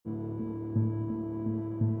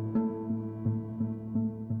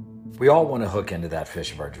We all want to hook into that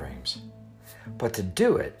fish of our dreams. But to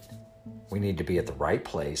do it, we need to be at the right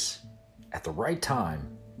place, at the right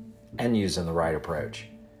time, and using the right approach.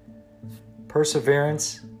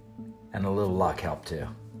 Perseverance and a little luck help too.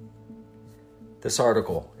 This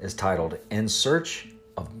article is titled In Search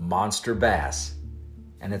of Monster Bass,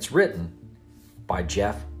 and it's written by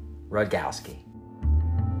Jeff Rogalski.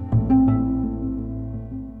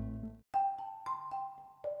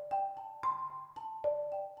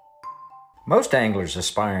 Most anglers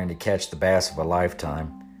aspiring to catch the bass of a lifetime,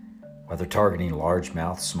 whether targeting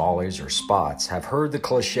largemouth, smallies, or spots, have heard the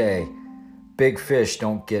cliche, big fish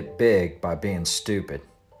don't get big by being stupid.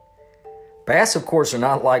 Bass, of course, are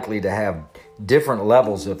not likely to have different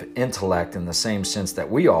levels of intellect in the same sense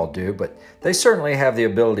that we all do, but they certainly have the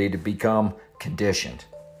ability to become conditioned.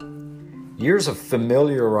 Years of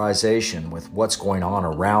familiarization with what's going on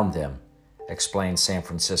around them, explains San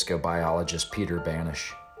Francisco biologist Peter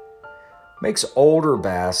Banish, makes older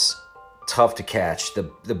bass tough to catch.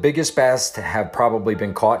 The biggest bass have probably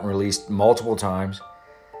been caught and released multiple times.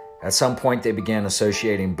 At some point, they began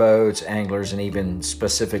associating boats, anglers, and even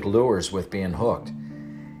specific lures with being hooked.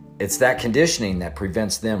 It's that conditioning that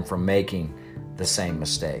prevents them from making the same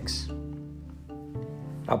mistakes.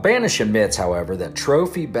 Now, Banish admits, however, that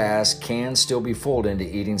trophy bass can still be fooled into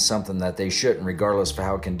eating something that they shouldn't, regardless of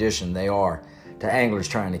how conditioned they are to anglers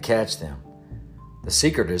trying to catch them. The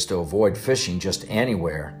secret is to avoid fishing just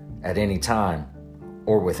anywhere, at any time,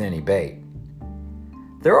 or with any bait.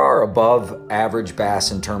 There are above average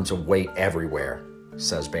bass in terms of weight everywhere,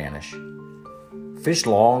 says Banish. Fish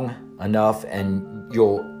long enough and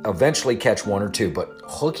you'll eventually catch one or two, but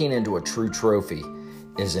hooking into a true trophy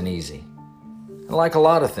isn't easy. And like a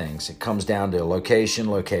lot of things, it comes down to location,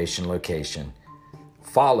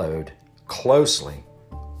 followed closely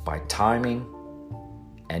by timing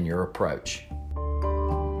and your approach.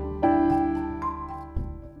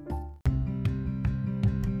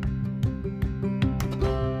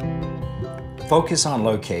 Focus on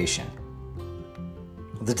location.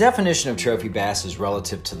 The definition of trophy bass is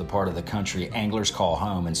relative to the part of the country anglers call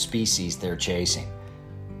home and species they're chasing.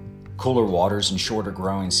 Cooler waters and shorter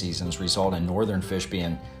growing seasons result in northern fish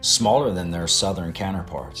being smaller than their southern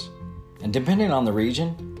counterparts. And depending on the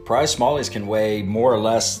region, prize smallies can weigh more or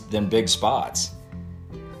less than big spots.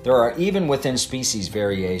 There are even within species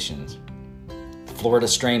variations. The Florida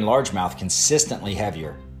strain largemouth consistently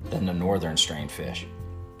heavier than the northern strain fish.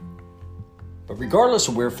 But regardless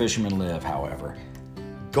of where fishermen live, however,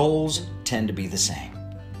 goals tend to be the same.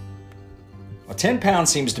 Well, 10 pounds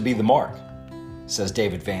seems to be the mark, says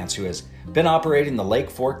David Vance, who has been operating the Lake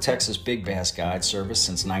Fork, Texas Big Bass Guide service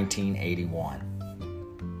since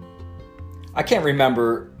 1981. I can't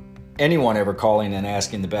remember anyone ever calling and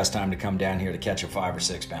asking the best time to come down here to catch a 5 or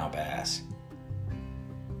 6 pound bass.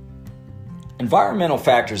 Environmental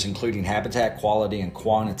factors including habitat quality and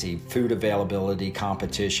quantity, food availability,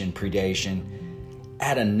 competition, predation,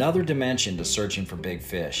 add another dimension to searching for big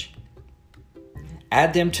fish.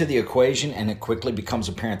 Add them to the equation and it quickly becomes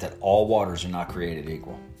apparent that all waters are not created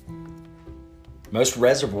equal. Most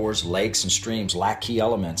reservoirs, lakes, and streams lack key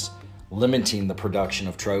elements, limiting the production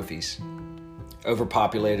of trophies.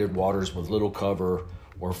 Overpopulated waters with little cover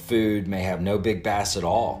or food may have no big bass at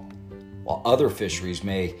all, while other fisheries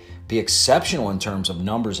may be exceptional in terms of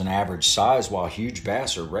numbers and average size, while huge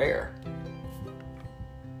bass are rare.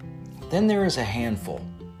 Then there is a handful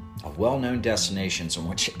of well-known destinations in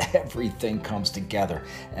which everything comes together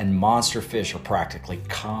and monster fish are practically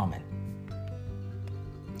common.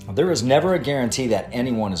 There is never a guarantee that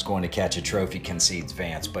anyone is going to catch a trophy, concedes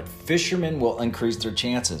Vance, but fishermen will increase their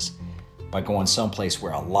chances by going someplace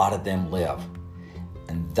where a lot of them live.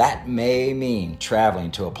 And that may mean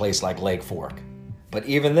traveling to a place like Lake Fork. But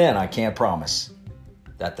even then, I can't promise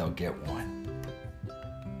that they'll get one.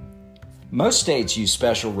 Most states use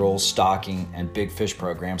special rules, stocking, and big fish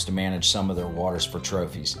programs to manage some of their waters for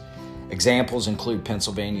trophies. Examples include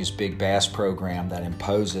Pennsylvania's Big Bass program that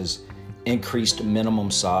imposes increased minimum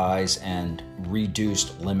size and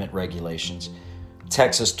reduced limit regulations.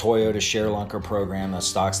 Texas Toyota Sharelunker program that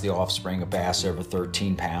stocks the offspring of bass over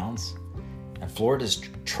 13 pounds. And Florida's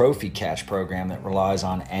Trophy Catch program that relies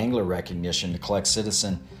on angler recognition to collect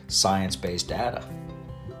citizen science-based data.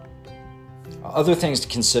 Other things to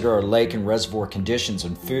consider are lake and reservoir conditions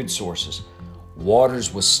and food sources.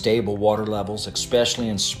 Waters with stable water levels, especially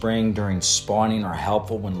in spring during spawning, are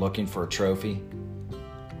helpful when looking for a trophy.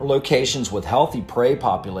 Locations with healthy prey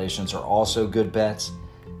populations are also good bets.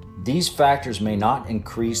 These factors may not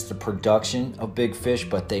increase the production of big fish,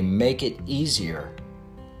 but they make it easier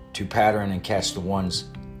to pattern and catch the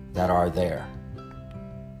ones that are there.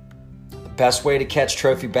 The best way to catch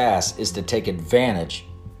trophy bass is to take advantage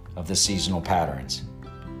of the seasonal patterns.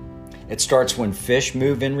 It starts when fish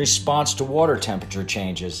move in response to water temperature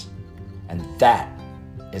changes, and that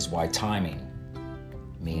is why timing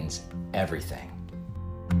means everything.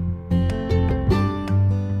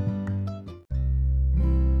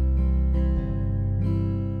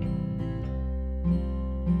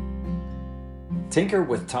 Tinker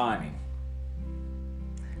with timing.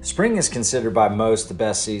 Spring is considered by most the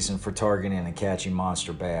best season for targeting and catching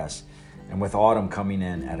monster bass, and with autumn coming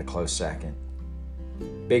in at a close second.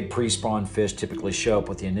 Big pre-spawn fish typically show up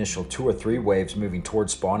with the initial 2 or 3 waves moving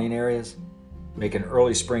towards spawning areas, making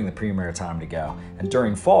early spring the premier time to go, and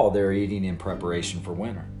during fall they're eating in preparation for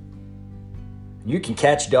winter. You can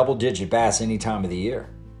catch double-digit bass any time of the year,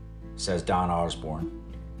 says Don Osborne.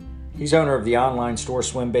 He's owner of the online store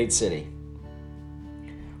Swimbait City.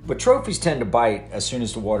 But trophies tend to bite as soon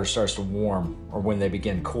as the water starts to warm or when they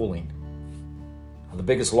begin cooling. The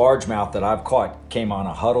biggest largemouth that I've caught came on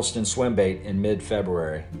a Huddleston swimbait in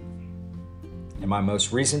mid-February. And my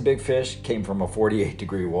most recent big fish came from a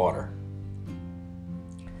 48-degree water.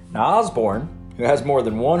 Now Osborne, who has more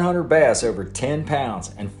than 100 bass over 10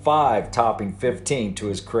 pounds and 5 topping 15 to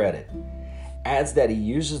his credit, adds that he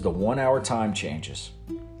uses the 1-hour time changes,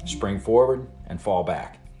 spring forward and fall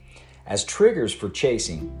back, as triggers for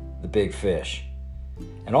chasing the big fish.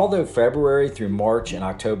 And although February through March and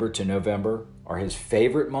October to November are his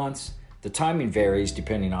favorite months, the timing varies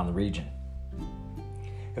depending on the region.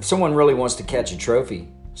 If someone really wants to catch a trophy,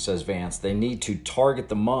 says Vance, they need to target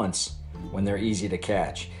the months when they're easy to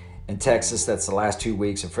catch. In Texas, that's the last 2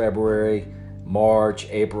 weeks of February, March,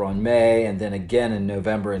 April, and May, and then again in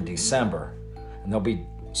November and December. And they'll be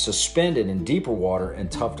suspended in deeper water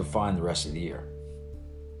and tough to find the rest of the year.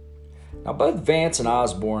 Now, both Vance and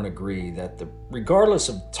Osborne agree that regardless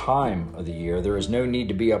of time of the year, there is no need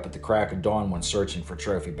to be up at the crack of dawn when searching for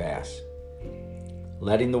trophy bass.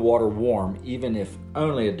 Letting the water warm, even if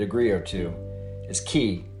only a degree or two, is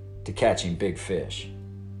key to catching big fish.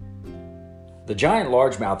 The giant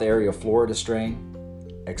largemouth area Florida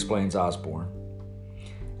strain, explains Osborne.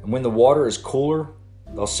 And when the water is cooler,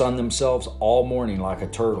 they'll sun themselves all morning like a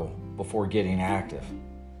turtle before getting active.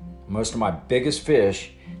 Most of my biggest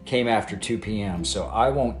fish came after 2 p.m., so I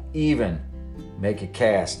won't even make a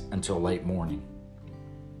cast until late morning.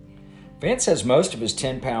 Vance says most of his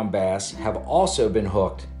 10-pound bass have also been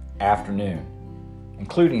hooked afternoon,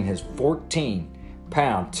 including his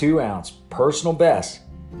 14-pound, 2-ounce personal best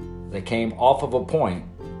that came off of a point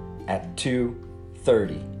at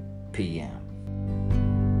 2:30 p.m.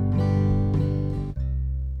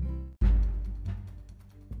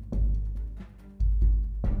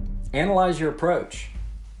 Analyze your approach.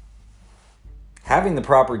 Having the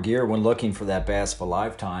proper gear when looking for that bass of a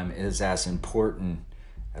lifetime is as important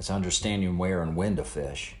as understanding where and when to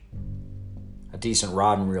fish. A decent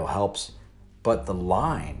rod and reel helps, but the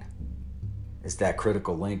line is that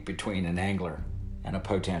critical link between an angler and a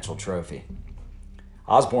potential trophy.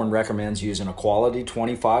 Osborne recommends using a quality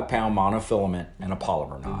 25-pound monofilament and a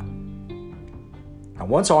polymer knot. Now,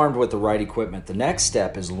 once armed with the right equipment, the next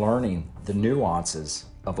step is learning the nuances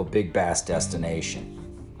of a big bass destination.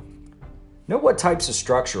 Know what types of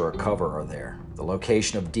structure or cover are there, the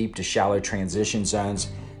location of deep to shallow transition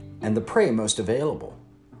zones, and the prey most available.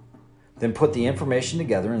 Then put the information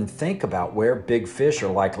together and think about where big fish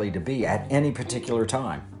are likely to be at any particular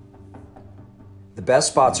time. The best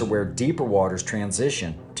spots are where deeper waters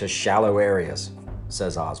transition to shallow areas,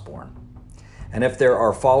 says Osborne. And if there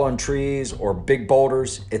are fallen trees or big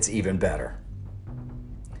boulders, it's even better.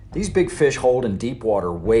 These big fish hold in deep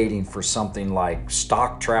water waiting for something like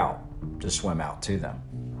stock trout to swim out to them.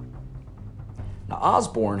 Now,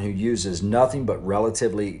 Osborne, who uses nothing but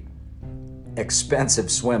relatively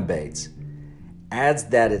expensive swim baits, adds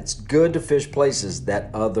that it's good to fish places that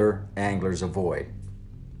other anglers avoid,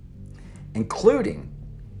 including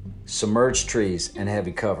submerged trees and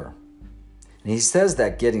heavy cover. And he says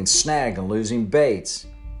that getting snagged and losing baits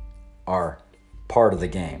are part of the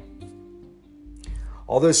game.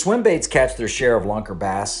 Although swim baits catch their share of lunker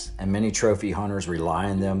bass and many trophy hunters rely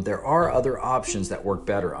on them, there are other options that work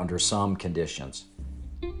better under some conditions.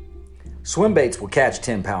 Swim baits will catch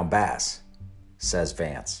 10-pound bass, says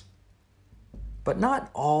Vance, but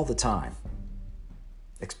not all the time,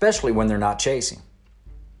 especially when they're not chasing.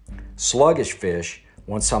 Sluggish fish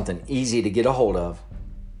want something easy to get a hold of,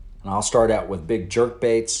 and I'll start out with big jerk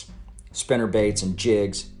baits, spinner baits, and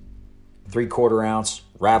jigs, 3/4 ounce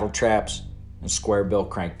rattle traps, and square bill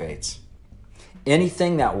crankbaits.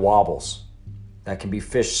 Anything that wobbles, that can be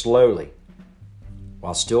fished slowly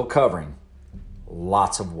while still covering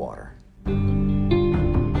lots of water.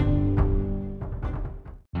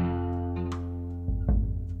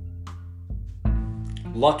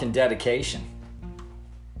 luck and dedication.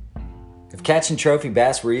 If catching trophy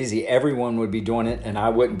bass were easy, everyone would be doing it, and I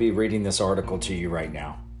wouldn't be reading this article to you right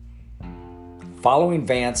now. Following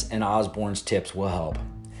Vance and Osborne's tips will help,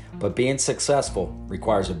 but being successful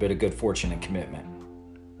requires a bit of good fortune and commitment.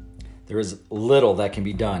 There is little that can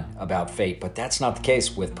be done about fate, but that's not the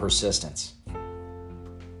case with persistence.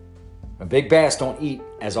 A big bass don't eat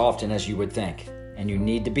as often as you would think, and you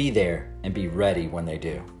need to be there and be ready when they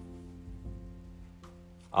do.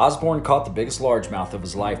 Osborne caught the biggest largemouth of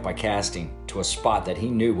his life by casting to a spot that he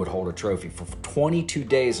knew would hold a trophy for 22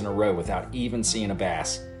 days in a row without even seeing a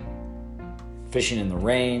bass. Fishing in the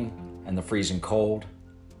rain and the freezing cold.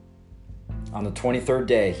 On the 23rd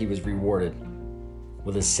day, he was rewarded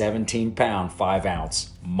with a 17-pound,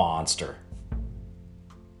 5-ounce monster.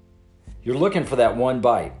 You're looking for that one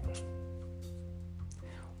bite,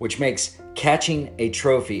 which makes catching a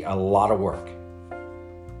trophy a lot of work.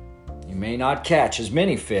 You may not catch as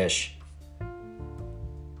many fish,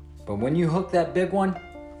 but when you hook that big one,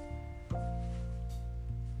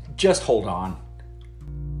 just hold on.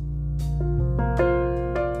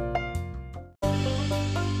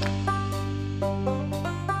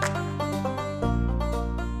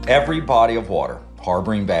 Every body of water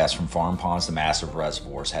harboring bass from farm ponds to massive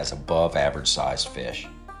reservoirs has above average sized fish.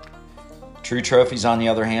 True trophies, on the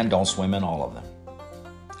other hand, don't swim in all of them.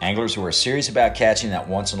 Anglers who are serious about catching that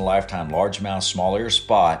once-in-a-lifetime largemouth small-ear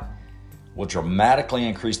spot will dramatically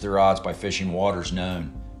increase their odds by fishing waters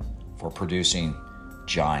known for producing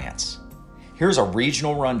giants. Here's a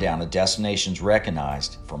regional rundown of destinations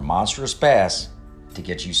recognized for monstrous bass to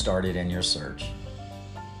get you started in your search.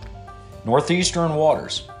 Northeastern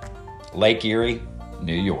waters, Lake Erie,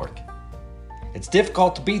 New York. It's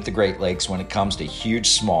difficult to beat the Great Lakes when it comes to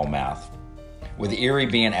huge smallmouth, with Erie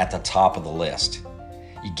being at the top of the list.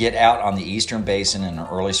 You get out on the eastern basin in the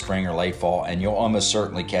early spring or late fall, and you'll almost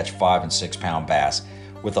certainly catch 5 and 6 pound bass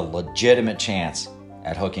with a legitimate chance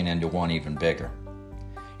at hooking into one even bigger.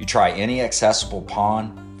 You try any accessible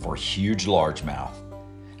pond for huge largemouth.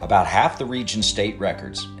 About half the region's state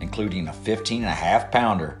records, including a 15.5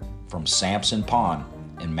 pounder from Sampson Pond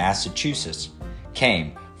in Massachusetts,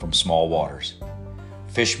 came from small waters.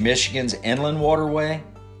 Fish Michigan's inland waterway,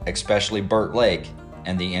 especially Burt Lake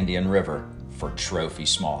and the Indian River, for trophy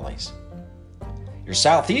smallies. Your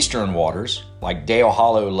southeastern waters, like Dale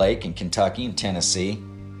Hollow Lake in Kentucky and Tennessee,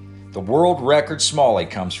 the world record smallie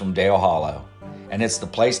comes from Dale Hollow, and it's the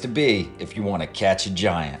place to be if you want to catch a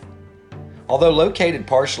giant. Although located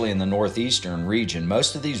partially in the northeastern region,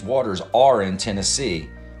 most of these waters are in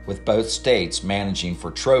Tennessee, with both states managing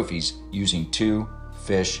for trophies using 2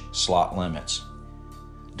 fish slot limits.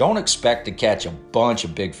 Don't expect to catch a bunch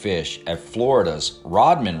of big fish at Florida's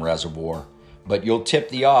Rodman Reservoir, but you'll tip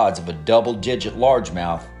the odds of a double-digit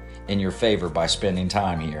largemouth in your favor by spending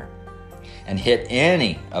time here. And hit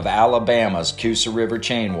any of Alabama's Coosa River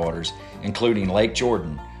chain waters, including Lake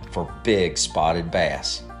Jordan, for big spotted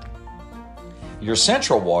bass. Your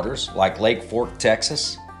central waters, like Lake Fork,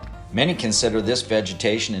 Texas, many consider this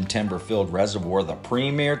vegetation and timber-filled reservoir the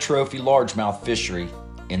premier trophy largemouth fishery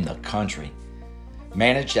in the country.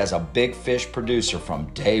 Managed as a big fish producer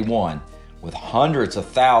from day one, with hundreds of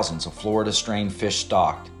thousands of Florida-strain fish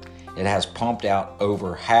stocked, it has pumped out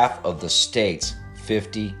over half of the state's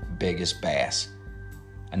 50 biggest bass.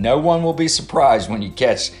 And no one will be surprised when you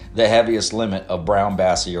catch the heaviest limit of brown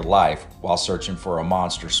bass of your life while searching for a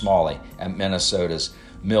monster smallie at Minnesota's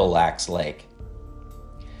Mille Lacs Lake.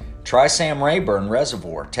 Try Sam Rayburn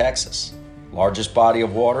Reservoir, Texas, largest body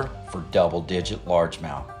of water for double-digit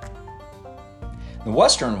largemouth. In the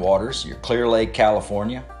western waters, your Clear Lake,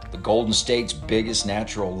 California, the Golden State's biggest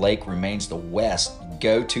natural lake, remains the West's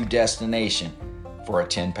go-to destination for a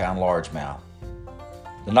 10-pound largemouth.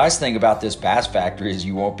 The nice thing about this bass factory is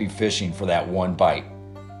you won't be fishing for that one bite.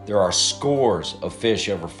 There are scores of fish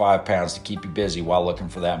over 5 pounds to keep you busy while looking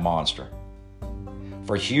for that monster.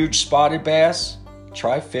 For huge spotted bass,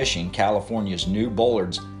 try fishing California's New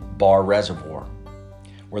Bullard's Bar Reservoir,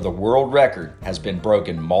 where the world record has been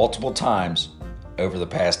broken multiple times over the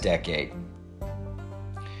past decade.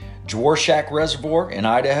 Dworshak Reservoir in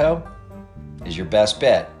Idaho is your best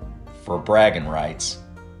bet for bragging rights,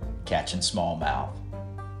 catching smallmouth.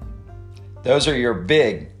 Those are your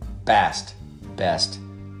big, best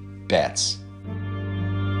bets.